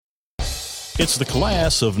It's the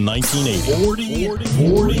class of 1980.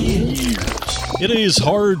 40 years. It is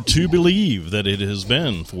hard to believe that it has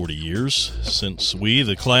been 40 years since we,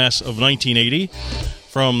 the class of 1980,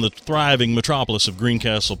 from the thriving metropolis of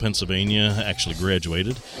Greencastle, Pennsylvania, actually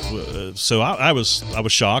graduated. So I was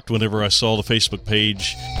shocked whenever I saw the Facebook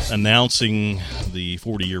page announcing the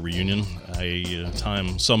 40-year reunion.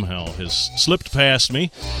 Time somehow has slipped past me,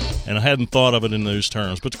 and I hadn't thought of it in those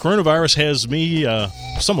terms. But the coronavirus has me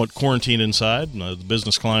somewhat quarantined inside. The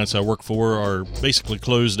business clients I work for are basically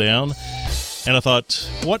closed down, and I thought,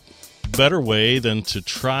 what better way than to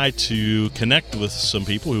try to connect with some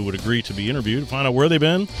people who would agree to be interviewed, find out where they've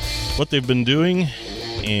been, what they've been doing,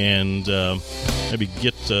 and maybe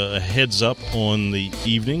get a heads up on the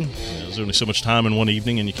evening. There's only so much time in one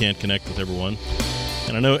evening, and you can't connect with everyone.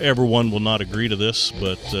 And I know everyone will not agree to this,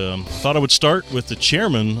 but thought I would start with the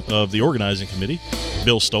chairman of the organizing committee,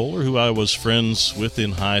 Bill Stoller, who I was friends with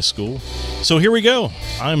in high school. So here we go.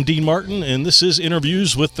 I'm Dean Martin, and this is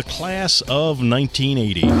Interviews with the Class of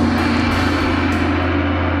 1980.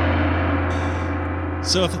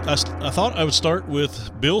 So I thought I would start with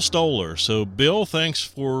Bill Stoller. So Bill, thanks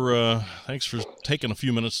for taking a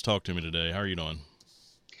few minutes to talk to me today. How are you doing?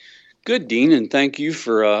 Good, Dean, and thank you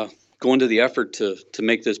for going to the effort to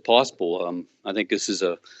make this possible. I think it's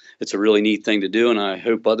a really neat thing to do, and I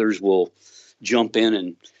hope others will jump in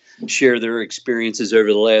and share their experiences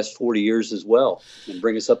over the last 40 years as well and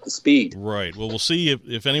bring us up to speed. Right. Well, we'll see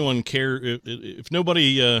if anyone cares. If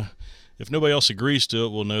nobody else agrees to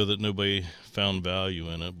it, we'll know that nobody found value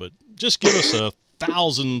in it. But just give us a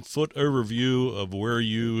 1,000-foot overview of where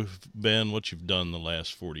you've been, what you've done the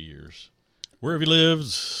last 40 years. Where have you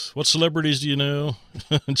lived? What celebrities do you know?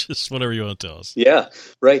 Just whatever you want to tell us. Yeah,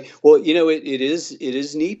 right. Well, it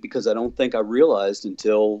is neat because I don't think I realized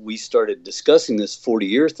until we started discussing this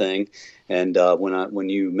 40-year thing, and when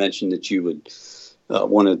you mentioned that you would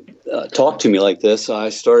want to talk to me like this, I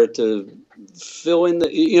started to fill in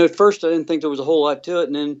the. At first I didn't think there was a whole lot to it,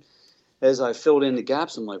 and then as I filled in the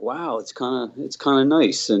gaps, I'm like, wow, it's kind of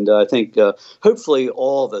nice, and I think hopefully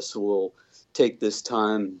all of us will take this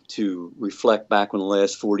time to reflect back on the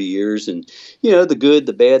last 40 years and, the good,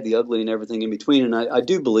 the bad, the ugly, and everything in between. And I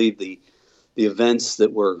do believe the events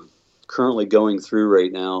that we're currently going through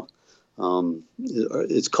right now,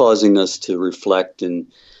 it's causing us to reflect and,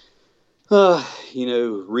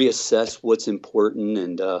 reassess what's important.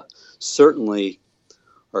 And certainly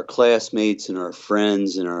our classmates and our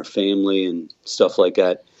friends and our family and stuff like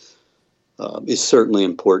that is certainly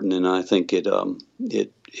important. And I think this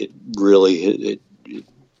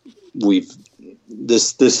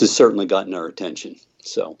has certainly gotten our attention.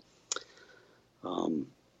 So,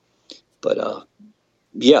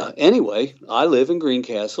 anyway, I live in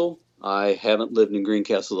Greencastle. I haven't lived in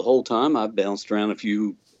Greencastle the whole time. I've bounced around a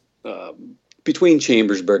few, between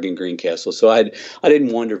Chambersburg and Greencastle. So I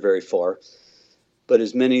didn't wander very far, but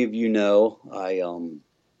as many of you know,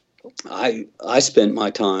 I spent my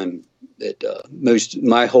time at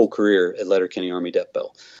my whole career at Letterkenny Army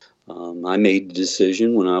Depot. I made the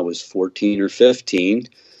decision when I was 14 or 15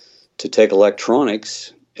 to take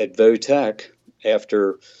electronics at Votech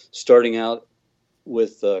after starting out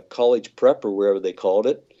with college prep or wherever they called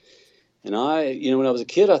it. And when I was a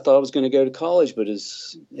kid, I thought I was going to go to college, but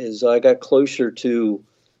as I got closer to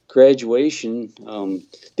graduation, the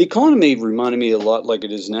economy reminded me a lot like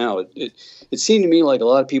it is now. It seemed to me like a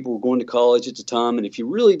lot of people were going to college at the time, and if you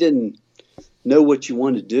really didn't know what you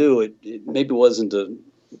wanted to do, it maybe wasn't the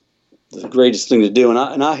greatest thing to do.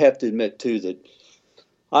 And I have to admit too that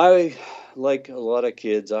I, like a lot of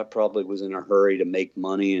kids, I probably was in a hurry to make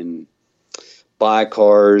money and buy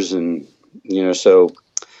cars, and so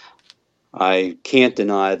I can't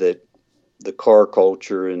deny that the car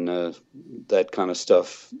culture and that kind of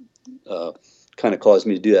stuff kind of caused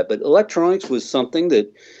me to do that. But electronics was something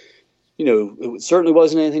that, it certainly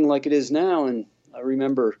wasn't anything like it is now. And I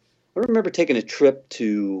remember taking a trip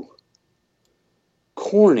to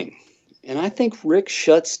Corning, and I think Rick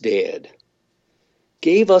Schutt's dad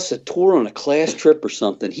gave us a tour on a class trip or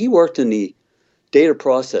something. He worked in the data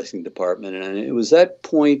processing department, and it was that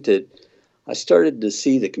point that I started to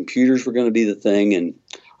see that computers were going to be the thing, and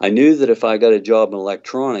I knew that if I got a job in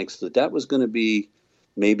electronics, that was going to be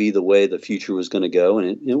maybe the way the future was going to go,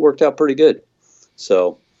 and it worked out pretty good.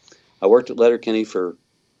 So I worked at Letterkenny for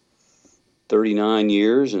 39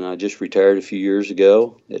 years, and I just retired a few years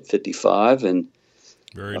ago at 55, and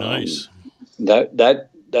very nice. That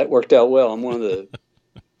worked out well. I'm one of the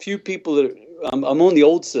few people that I'm on the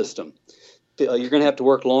old system. You're going to have to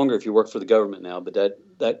work longer if you work for the government now, but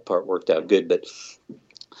that part worked out good.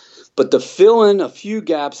 But to fill in a few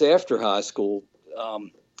gaps after high school,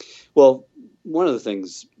 one of the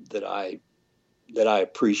things that I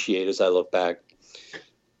appreciate as I look back,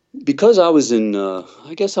 because I was in,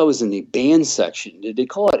 I guess I was in the band section. Did they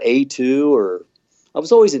call it A2, or I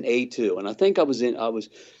was always in A2, and I think I was in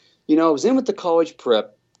with the college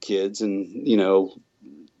prep kids, and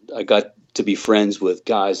I got to be friends with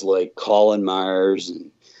guys like Colin Myers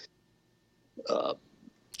and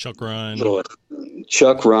Chuck Ryan,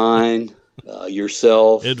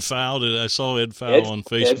 yourself, Ed Fowle. I saw Ed Fowle on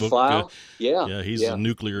Facebook. Ed Fowle, yeah, he's a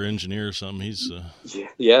nuclear engineer or something. He's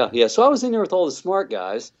yeah. So I was in there with all the smart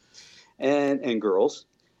guys and girls,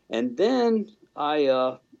 and then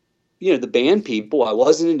I. The band people, I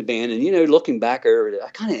wasn't in the band, and looking back over it, I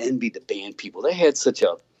kind of envied the band people.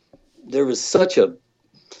 There was such a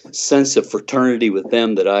sense of fraternity with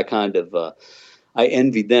them that I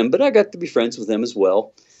envied them, but I got to be friends with them as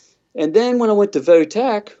well. And then when I went to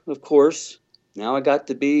Votech, of course, now I got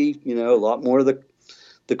to be, a lot more of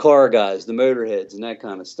the car guys, the motorheads, and that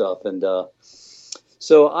kind of stuff. And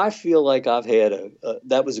so I feel like I've had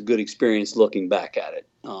that was a good experience looking back at it.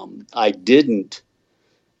 I didn't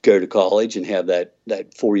go to college and have that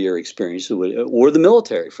 4-year experience, or the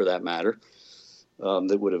military for that matter.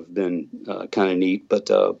 That would have been kind of neat. But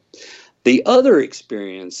the other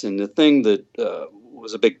experience, and the thing that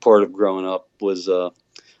was a big part of growing up, was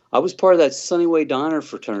I was part of that Sunnyway Diner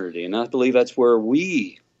fraternity, and I believe that's where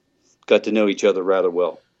we got to know each other rather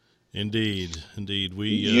well. Indeed.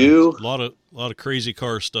 We a lot of crazy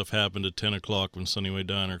car stuff happened at 10 o'clock when Sunnyway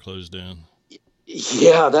Diner closed down.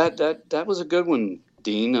 Yeah, that was a good one,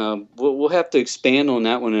 Dean. We'll have to expand on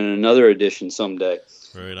that one in another edition someday.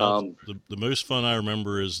 Right. The most fun I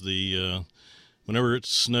remember is whenever it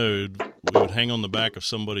snowed, we would hang on the back of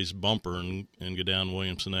somebody's bumper and go down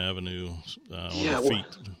Williamson Avenue on our feet,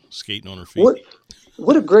 skating on our feet.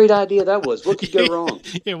 What a great idea that was. What could go wrong?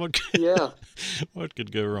 What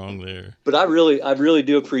could go wrong there? But I really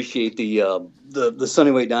do appreciate the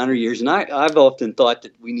Sunnyway Diner years, and I've often thought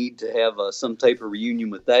that we need to have some type of reunion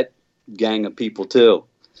with that gang of people too.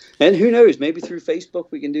 And who knows, maybe through Facebook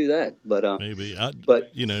we can do that. But maybe.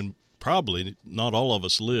 Probably not all of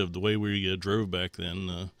us lived the way we drove back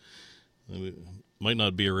then. We might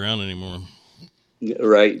not be around anymore.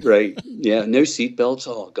 Right. Yeah, no seatbelts.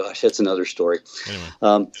 Oh gosh, that's another story.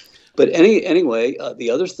 Anyway. But anyway, the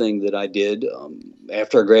other thing that I did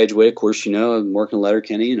after I graduated, of course, I'm working at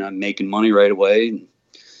Letterkenny and I'm making money right away. And,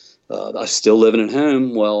 I was still living at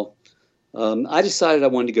home. Well, I decided I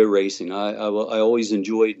wanted to go racing. I always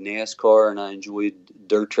enjoyed NASCAR, and I enjoyed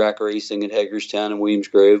dirt track racing at Hagerstown and Williams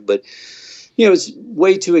Grove. But, it's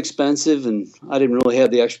way too expensive, and I didn't really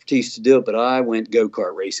have the expertise to do it. But I went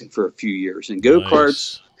go-kart racing for a few years. And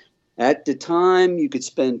go-karts, at the time, you could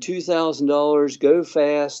spend $2,000, go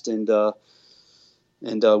fast, and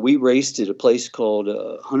we raced at a place called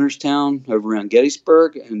Hunterstown over around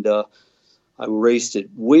Gettysburg, and I raced at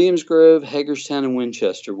Williams Grove, Hagerstown, and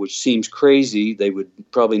Winchester, which seems crazy. They would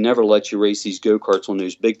probably never let you race these go-karts on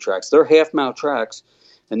those big tracks. They're half-mile tracks,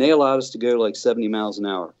 and they allowed us to go like 70 miles an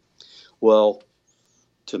hour. Well,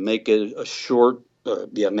 to make it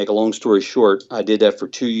make a long story short, I did that for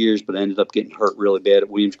 2 years, but I ended up getting hurt really bad at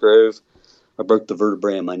Williams Grove. I broke the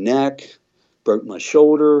vertebrae in my neck, broke my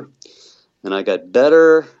shoulder, and I got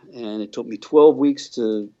better, and it took me 12 weeks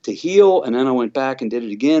to heal, and then I went back and did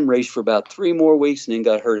it again, raced for about 3 more weeks, and then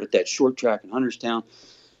got hurt at that short track in Hunterstown,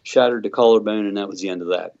 shattered the collarbone, and that was the end of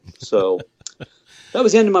that. So that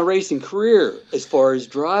was the end of my racing career as far as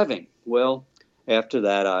driving. Well, after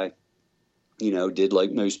that, I, did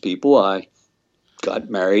like most people. I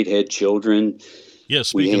got married, had children. Yeah,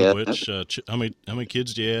 speaking of which, how many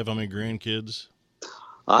kids do you have? How many grandkids?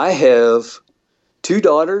 I have 2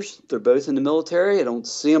 daughters. They're both in the military. I don't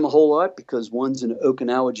see them a whole lot because one's in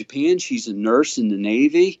Okinawa, Japan. She's a nurse in the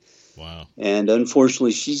Navy. Wow. And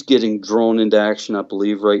unfortunately, she's getting drawn into action, I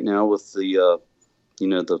believe, right now with the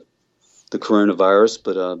coronavirus.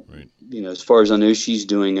 But, right. As far as I know, she's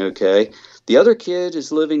doing okay. The other kid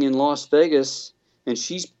is living in Las Vegas, and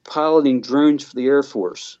she's piloting drones for the Air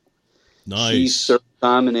Force. Nice. She's served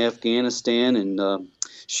time in Afghanistan, and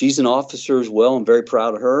she's an officer as well. I'm very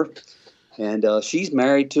proud of her. And she's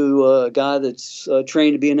married to a guy that's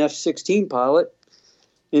trained to be an F-16 pilot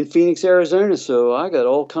in Phoenix, Arizona. So I got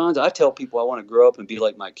all kinds. I tell people I want to grow up and be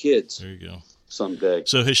like my kids. There you go. Someday.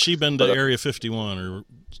 So has she been to Area 51, or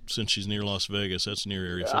since she's near Las Vegas, that's near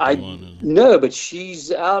Area 51? No, but she's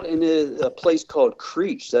out in a place called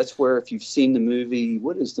Creech. That's where, if you've seen the movie,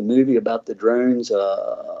 what is the movie about the drones?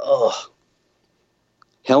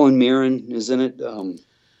 Helen Mirren is in it.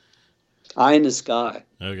 Eye in the Sky.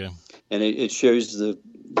 Okay. And it shows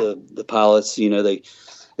the pilots,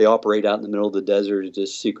 they they operate out in the middle of the desert at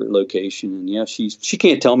this secret location. And yeah, she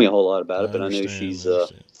can't tell me a whole lot about it, but I know she's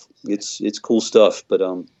it's cool stuff. But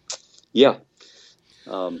yeah.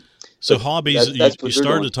 So hobbies, you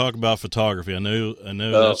started to talk about photography. I know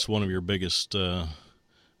that's one of your biggest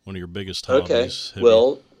hobbies. Okay.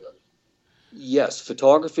 Well, yes,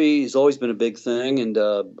 photography has always been a big thing. And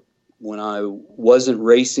when I wasn't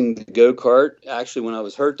racing the go-kart, actually when I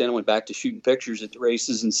was hurt, then I went back to shooting pictures at the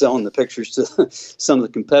races and selling the pictures to some of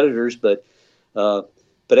the competitors. But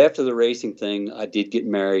after the racing thing, I did get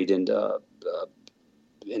married, and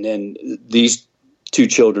then these two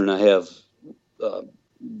children I have,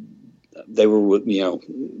 they were with,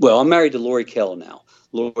 well, I'm married to Lori Kell now.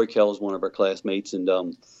 Lori Kell is one of our classmates, and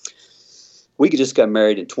we just got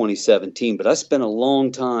married in 2017, but I spent a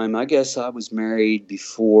long time. I guess I was married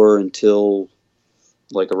before until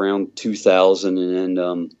like around 2000, and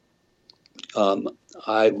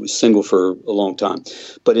I was single for a long time.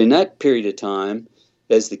 But in that period of time,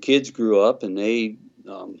 as the kids grew up and they,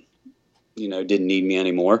 didn't need me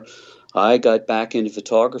anymore, I got back into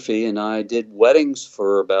photography, and I did weddings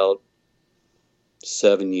for about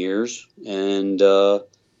 7 years, and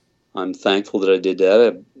I'm thankful that I did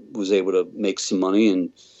that. I was able to make some money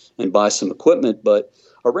and buy some equipment. But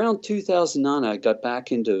around 2009, I got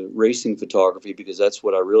back into racing photography because that's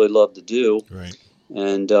what I really love to do. Right.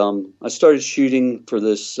 And I started shooting for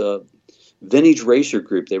this vintage racer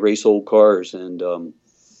group. They race old cars, and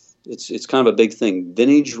it's kind of a big thing.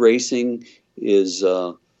 Vintage racing is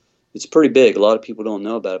it's pretty big. A lot of people don't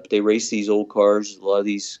know about it, but they race these old cars. A lot of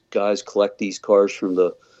these guys collect these cars from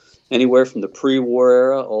anywhere from the pre-war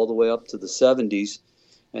era all the way up to the 70s.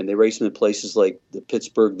 And they race them in places like the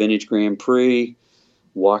Pittsburgh Vintage Grand Prix,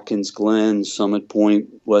 Watkins Glen, Summit Point,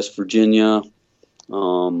 West Virginia,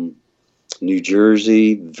 New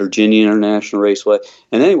Jersey, Virginia International Raceway.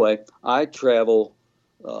 And anyway, I travel.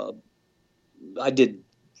 I did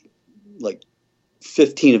like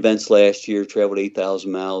 15 events last year, traveled 8,000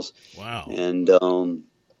 miles. Wow. And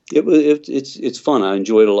it's fun. I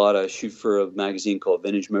enjoy it a lot. I shoot for a magazine called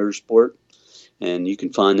Vintage Motorsport, and you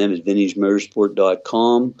can find them at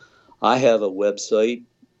vintagemotorsport.com. I have a website.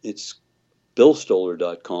 It's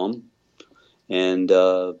billstoller.com, and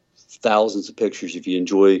thousands of pictures. If you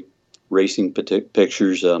enjoy racing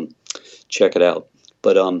pictures, check it out.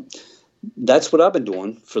 But that's what I've been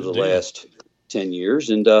doing for the last 10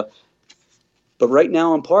 years. And but right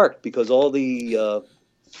now I'm parked because all the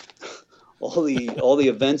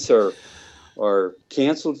events are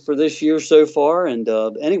canceled for this year so far. And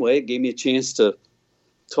anyway, it gave me a chance to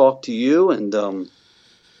talk to you, and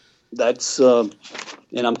that's and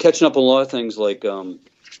I'm catching up on a lot of things, like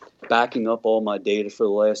backing up all my data for the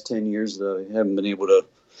last 10 years that I haven't been able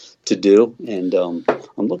to do. And I'm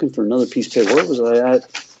looking for another piece of paper. Where was I at?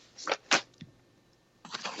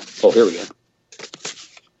 Oh, here we go.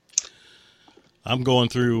 I'm going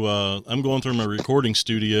through my recording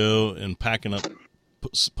studio and packing up,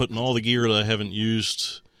 putting all the gear that I haven't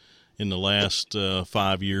used in the last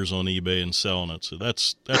 5 years on eBay and selling it. So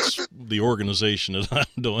that's the organization that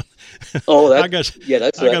I'm doing. Oh, I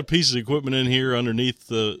got pieces of equipment in here underneath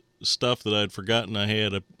the stuff that I'd forgotten I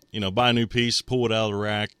had. Buy a new piece, pull it out of the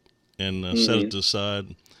rack, and set it to the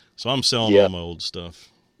side. So I'm selling all my old stuff.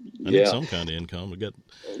 I need some kind of income.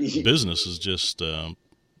 The business is just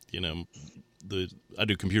I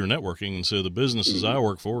do computer networking, and so the businesses I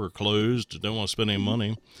work for are closed. Don't want to spend any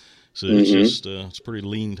money, so it's just it's pretty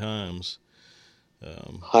lean times.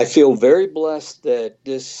 I feel very blessed that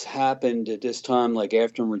this happened at this time, like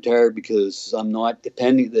after I'm retired, because I'm not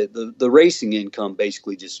depending. The racing income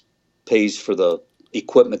basically just pays for the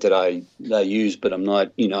equipment that I use, but I'm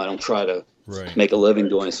not. I don't try to make a living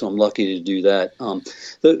doing it, so I'm lucky to do that.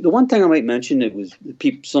 The one thing I might mention that was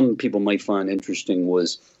some people might find interesting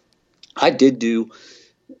was I did do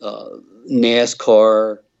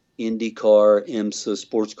NASCAR, IndyCar, IMSA,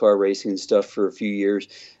 sports car racing and stuff for a few years.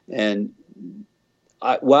 And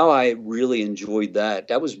while I really enjoyed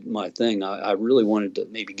that was my thing. I really wanted to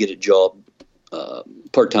maybe get a job,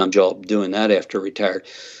 part-time job doing that after I retired.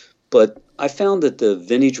 But I found that the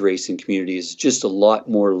vintage racing community is just a lot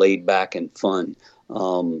more laid back and fun.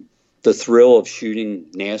 The thrill of shooting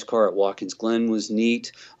NASCAR at Watkins Glen was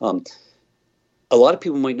neat. A lot of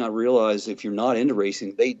people might not realize, if you're not into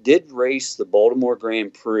racing, they did race the Baltimore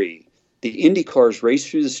Grand Prix. The Indy cars raced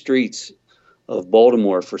through the streets of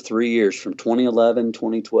Baltimore for 3 years, from 2011,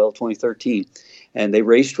 2012, 2013. And they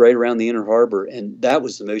raced right around the Inner Harbor. And that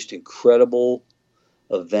was the most incredible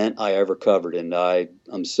event I ever covered. And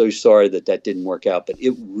I'm so sorry that didn't work out. But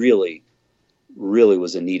it really, really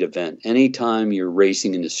was a neat event. Anytime you're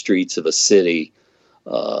racing in the streets of a city,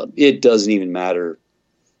 it doesn't even matter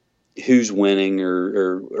who's winning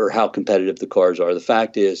or how competitive the cars are. The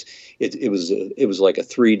fact is, it was like a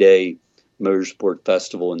 3-day motorsport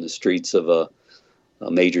festival in the streets of a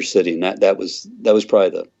major city, and that was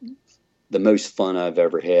probably the most fun I've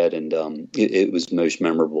ever had, and it was most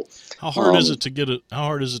memorable. How hard is it to get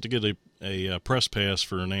a press pass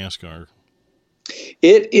for a NASCAR?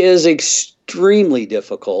 It is extremely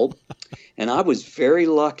difficult, and I was very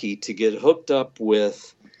lucky to get hooked up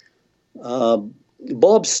with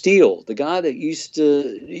Bob Steele, the guy that used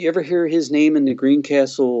to. You ever hear his name in the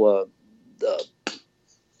Greencastle?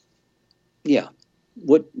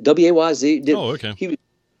 WAYZ. Oh, okay.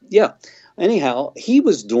 Anyhow, he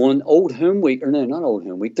was doing Old Home Week, or no, not Old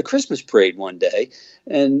Home Week, the Christmas parade one day,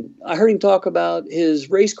 and I heard him talk about his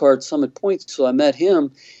race car at Summit Point. So I met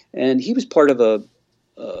him, and he was part of a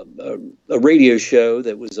radio show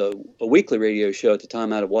that was a weekly radio show at the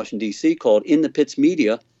time out of Washington D.C. called In the Pits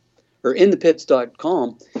Media, or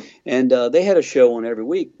InThePits.com, and they had a show on every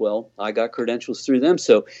week. Well, I got credentials through them,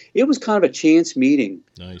 so it was kind of a chance meeting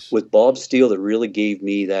with Bob Steele that really gave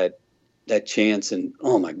me that chance. And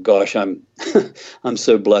oh my gosh, I'm I'm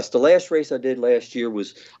so blessed. The last race I did last year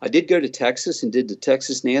was I did go to Texas and did the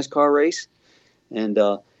Texas NASCAR race, and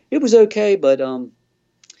it was okay. But as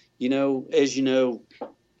you know,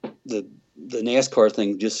 the NASCAR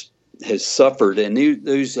thing just has suffered, and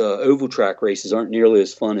those oval track races aren't nearly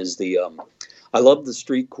as fun as the. I love the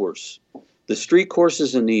street course, the street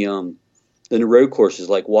courses, and the road courses.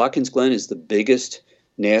 Like Watkins Glen is the biggest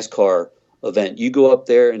NASCAR event. You go up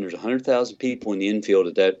there and there's 100,000 people in the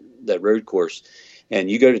infield at that road course, and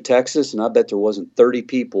you go to Texas, and I bet there wasn't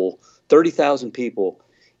 30,000 people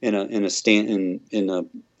in a stand in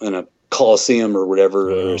a Coliseum or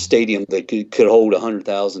whatever, or a stadium that could hold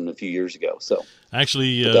 100,000 a few years ago. So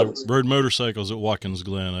actually, rode motorcycles at Watkins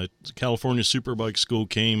Glen. A California Superbike School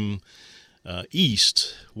came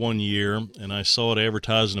east one year, and I saw it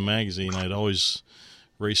advertised in a magazine. I'd always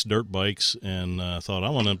raced dirt bikes, and thought I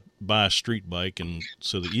want to buy a street bike. And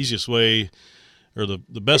so the easiest way, or the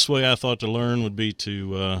best way I thought to learn, would be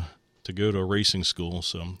to go to a racing school.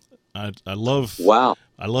 So I love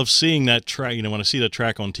seeing that track. When I see that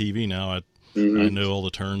track on TV now, I know all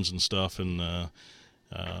the turns and stuff. And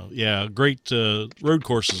great road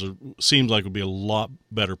courses seemed like would be a lot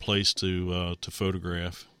better place to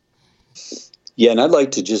photograph. Yeah, and I'd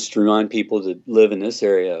like to just remind people that live in this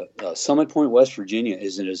area, Summit Point, West Virginia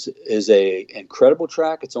is a incredible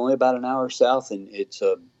track. It's only about an hour south, and it's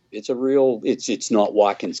not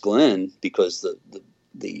Watkins Glen because the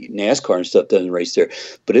NASCAR and stuff doesn't race there,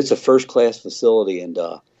 but it's a first class facility, and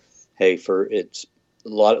it's a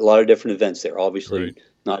lot of different events there. Obviously,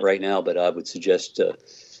 not right now, but I would suggest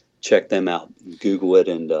check them out, Google it,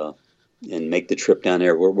 and make the trip down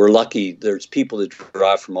there. We're lucky. There's people that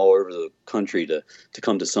drive from all over the country to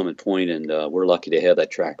come to Summit Point, and we're lucky to have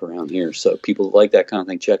that track around here. So people that like that kind of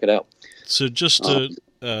thing, check it out. So just I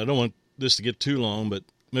don't want this to get too long, but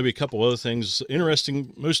maybe a couple other things.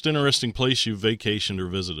 Most interesting place you've vacationed or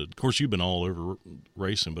visited? Of course, you've been all over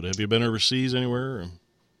racing, but have you been overseas anywhere? Or?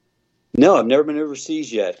 No, I've never been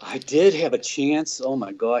overseas yet. I did have a chance. Oh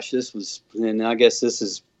my gosh, and I guess this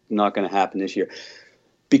is not going to happen this year.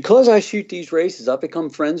 Because I shoot these races, I've become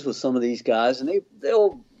friends with some of these guys, and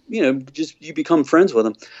they'll you become friends with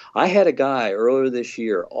them. I had a guy earlier this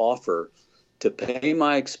year offer to pay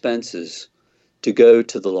my expenses to go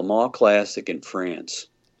to the Le Mans Classic in France.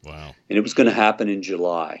 Wow. And it was going to happen in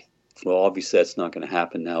July. Well, obviously that's not going to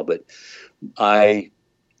happen now, but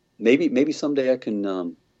maybe someday I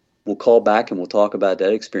can we'll call back and we'll talk about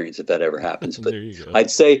that experience if that ever happens. But there you go.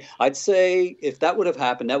 I'd say if that would have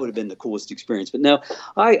happened, that would have been the coolest experience. But no,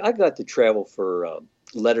 I got to travel for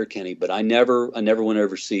Letterkenny, but I never went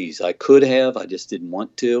overseas. I could have, I just didn't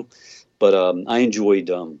want to. But I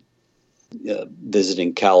enjoyed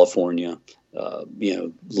visiting California,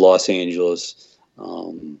 Los Angeles,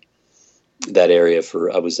 that area.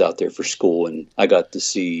 I was out there for school, and I got to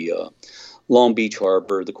see Long Beach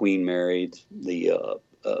Harbor, the Queen Mary,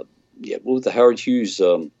 what was the Howard Hughes,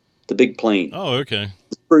 the big plane. Oh, okay.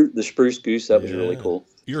 The Spruce Goose, that was really cool.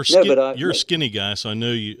 You're a skinny guy, so I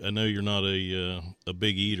know you're not a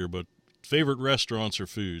big eater, but favorite restaurants or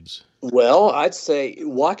foods? Well, I'd say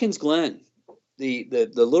Watkins Glen. The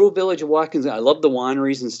little village of Watkins Glen. I love the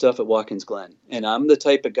wineries and stuff at Watkins Glen. And I'm the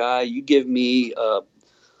type of guy, you give me a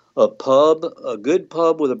good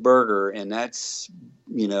pub with a burger, and that's,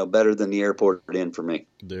 better than the airport inn for me.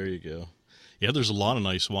 There you go. Yeah, there's a lot of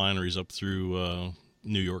nice wineries up through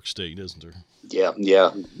New York State, isn't there? Yeah.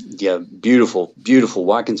 Beautiful, beautiful.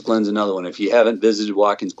 Watkins Glen's another one. If you haven't visited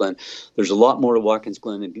Watkins Glen, there's a lot more to Watkins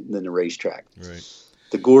Glen than the racetrack. Right.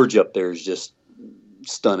 The gorge up there is just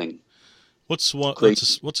stunning. What's a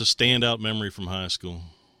standout memory from high school?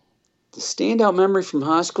 The standout memory from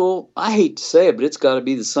high school, I hate to say it, but it's got to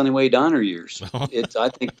be the Sunnyway Diner years. I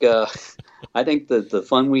think the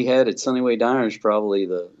fun we had at Sunnyway Diner is probably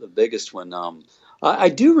the biggest one. I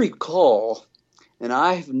do recall, and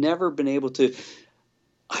I've never been able to.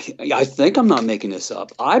 I think I'm not making this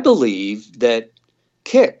up. I believe that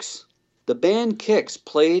Kix, the band Kix,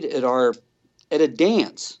 played at a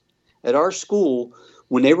dance at our school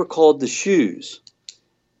when they were called the Shoes.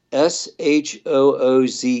 Shooze.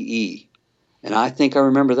 And I think I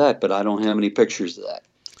remember that, but I don't have any pictures of that.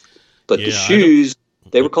 But the Shoes,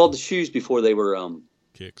 they were called the Shoes before they were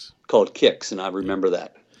called Kix, and I remember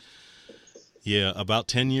that. Yeah, about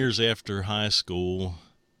 10 years after high school,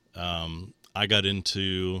 I got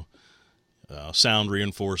into sound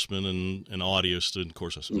reinforcement and audio. Of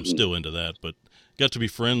course, I'm still into that, but got to be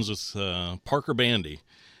friends with Parker Bandy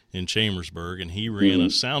in Chambersburg, and he ran a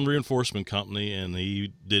sound reinforcement company, and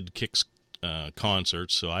he did Kix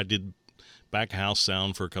concerts. So I did back house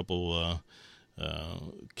sound for a couple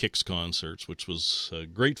Kix concerts, which was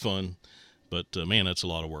great fun. But man, that's a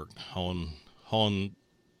lot of work, hauling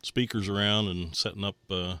speakers around and setting up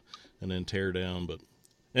and then tear down. But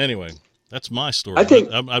anyway, that's my story.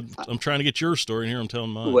 I'm trying to get your story, and here I'm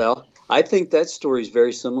telling mine. Well, I think that story is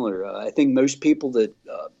very similar. I think most people that,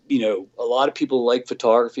 a lot of people like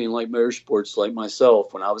photography and like motorsports like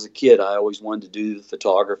myself. When I was a kid, I always wanted to do the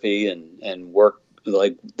photography and work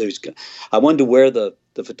like those. I wanted to wear the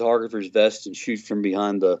photographer's vest and shoot from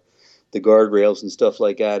behind the guardrails and stuff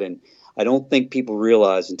like that. And I don't think people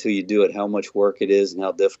realize until you do it how much work it is and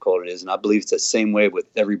how difficult it is. And I believe it's the same way with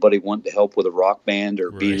everybody wanting to help with a rock band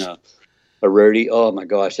or being a roadie. Oh my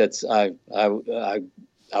gosh, I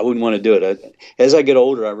wouldn't want to do it. As I get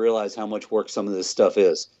older, I realize how much work some of this stuff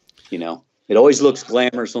is. It always looks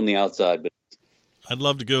glamorous on the outside, but I'd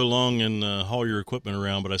love to go along and haul your equipment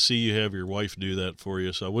around, but I see you have your wife do that for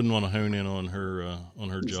you, so I wouldn't want to hone in on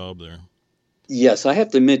her job there. Yes, I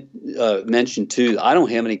have to mention too. I don't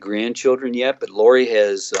have any grandchildren yet, but Lori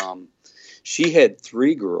has. She had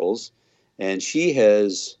 3 girls, and she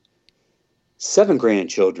has 7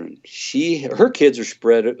 grandchildren. Her kids are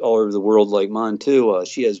spread all over the world like mine too.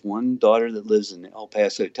 She has one daughter that lives in El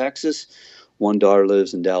Paso, Texas. One daughter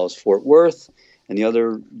lives in Dallas, Fort Worth, and the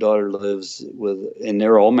other daughter lives and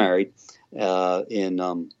they're all married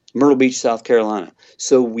in Myrtle Beach, South Carolina.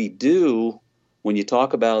 So we do, when you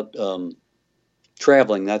talk about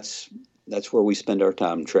traveling, that's where we spend our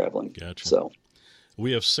time traveling. Gotcha. So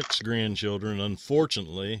we have 6 grandchildren.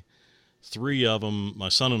 Unfortunately, 3 of them, my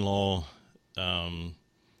son-in-law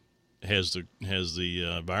has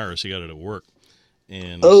the virus. He got it at work,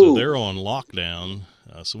 and so they're on lockdown.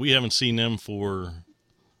 So we haven't seen them for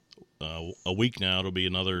a week now. It'll be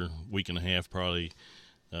another week and a half probably.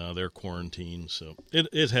 They're quarantined, so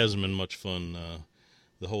it hasn't been much fun.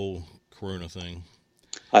 The whole Corona thing.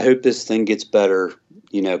 I hope this thing gets better,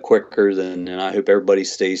 quicker and I hope everybody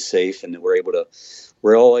stays safe and that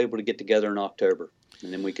we're all able to get together in October.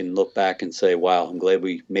 And then we can look back and say, wow, I'm glad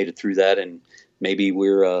we made it through that. And maybe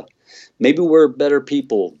we're better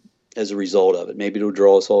people as a result of it. Maybe it'll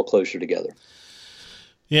draw us all closer together.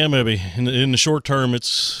 Yeah, maybe. In the short term,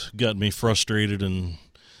 it's got me frustrated and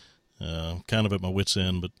kind of at my wit's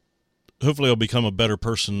end, but hopefully I'll become a better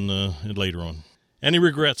person later on. Any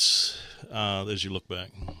regrets as you look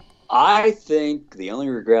back? I think the only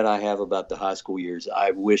regret I have about the high school years,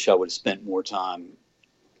 I wish I would have spent more time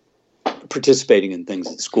participating in things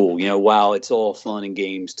at school. While it's all fun and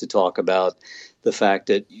games to talk about the fact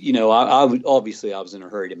that, obviously I was in a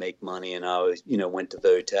hurry to make money and I was, went to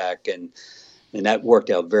Votech and that worked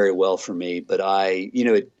out very well for me. But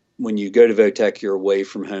when you go to Votech, you're away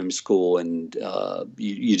from home school and I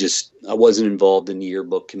wasn't involved in the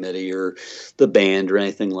yearbook committee or the band or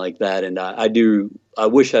anything like that. And I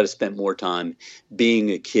wish I'd have spent more time being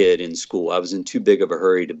a kid in school. I was in too big of a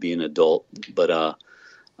hurry to be an adult, but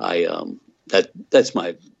that's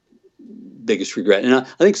my biggest regret. And I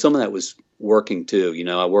think some of that was working too.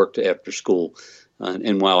 I worked after school,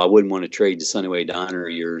 and while I wouldn't want to trade the Sunnyway Diner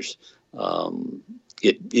years,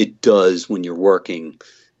 it does when you're working.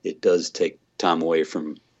 It does take time away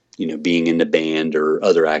from being in the band or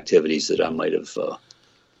other activities that I might have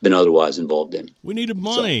been otherwise involved in. We needed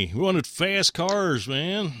money. We wanted fast cars,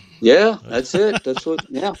 man. Yeah, that's it. That's what.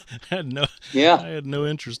 Yeah. I had no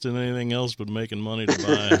interest in anything else but making money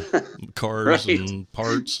to buy cars and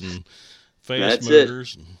parts and fast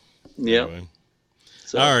motors. Yeah. Anyway.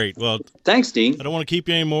 So, all right. Well, thanks, Dean. I don't want to keep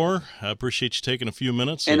you anymore. I appreciate you taking a few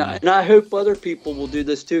minutes. And I hope other people will do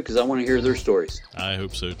this too, because I want to hear their stories. I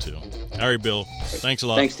hope so too. All right, Bill. Thanks a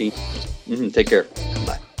lot. Thanks, Dean. Take care.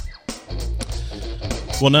 Bye.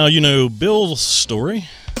 Well, now you know Bill's story.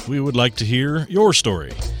 We would like to hear your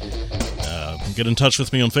story. Get in touch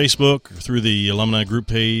with me on Facebook or through the alumni group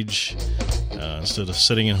page. Instead of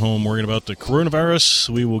sitting at home worrying about the coronavirus,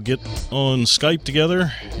 we will get on Skype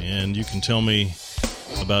together, and you can tell me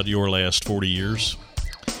about your last 40 years.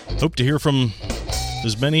 Hope to hear from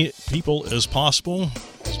as many people as possible,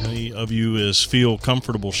 as many of you as feel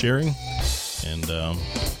comfortable sharing, and I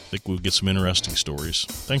think we'll get some interesting stories.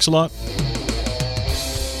 Thanks a lot.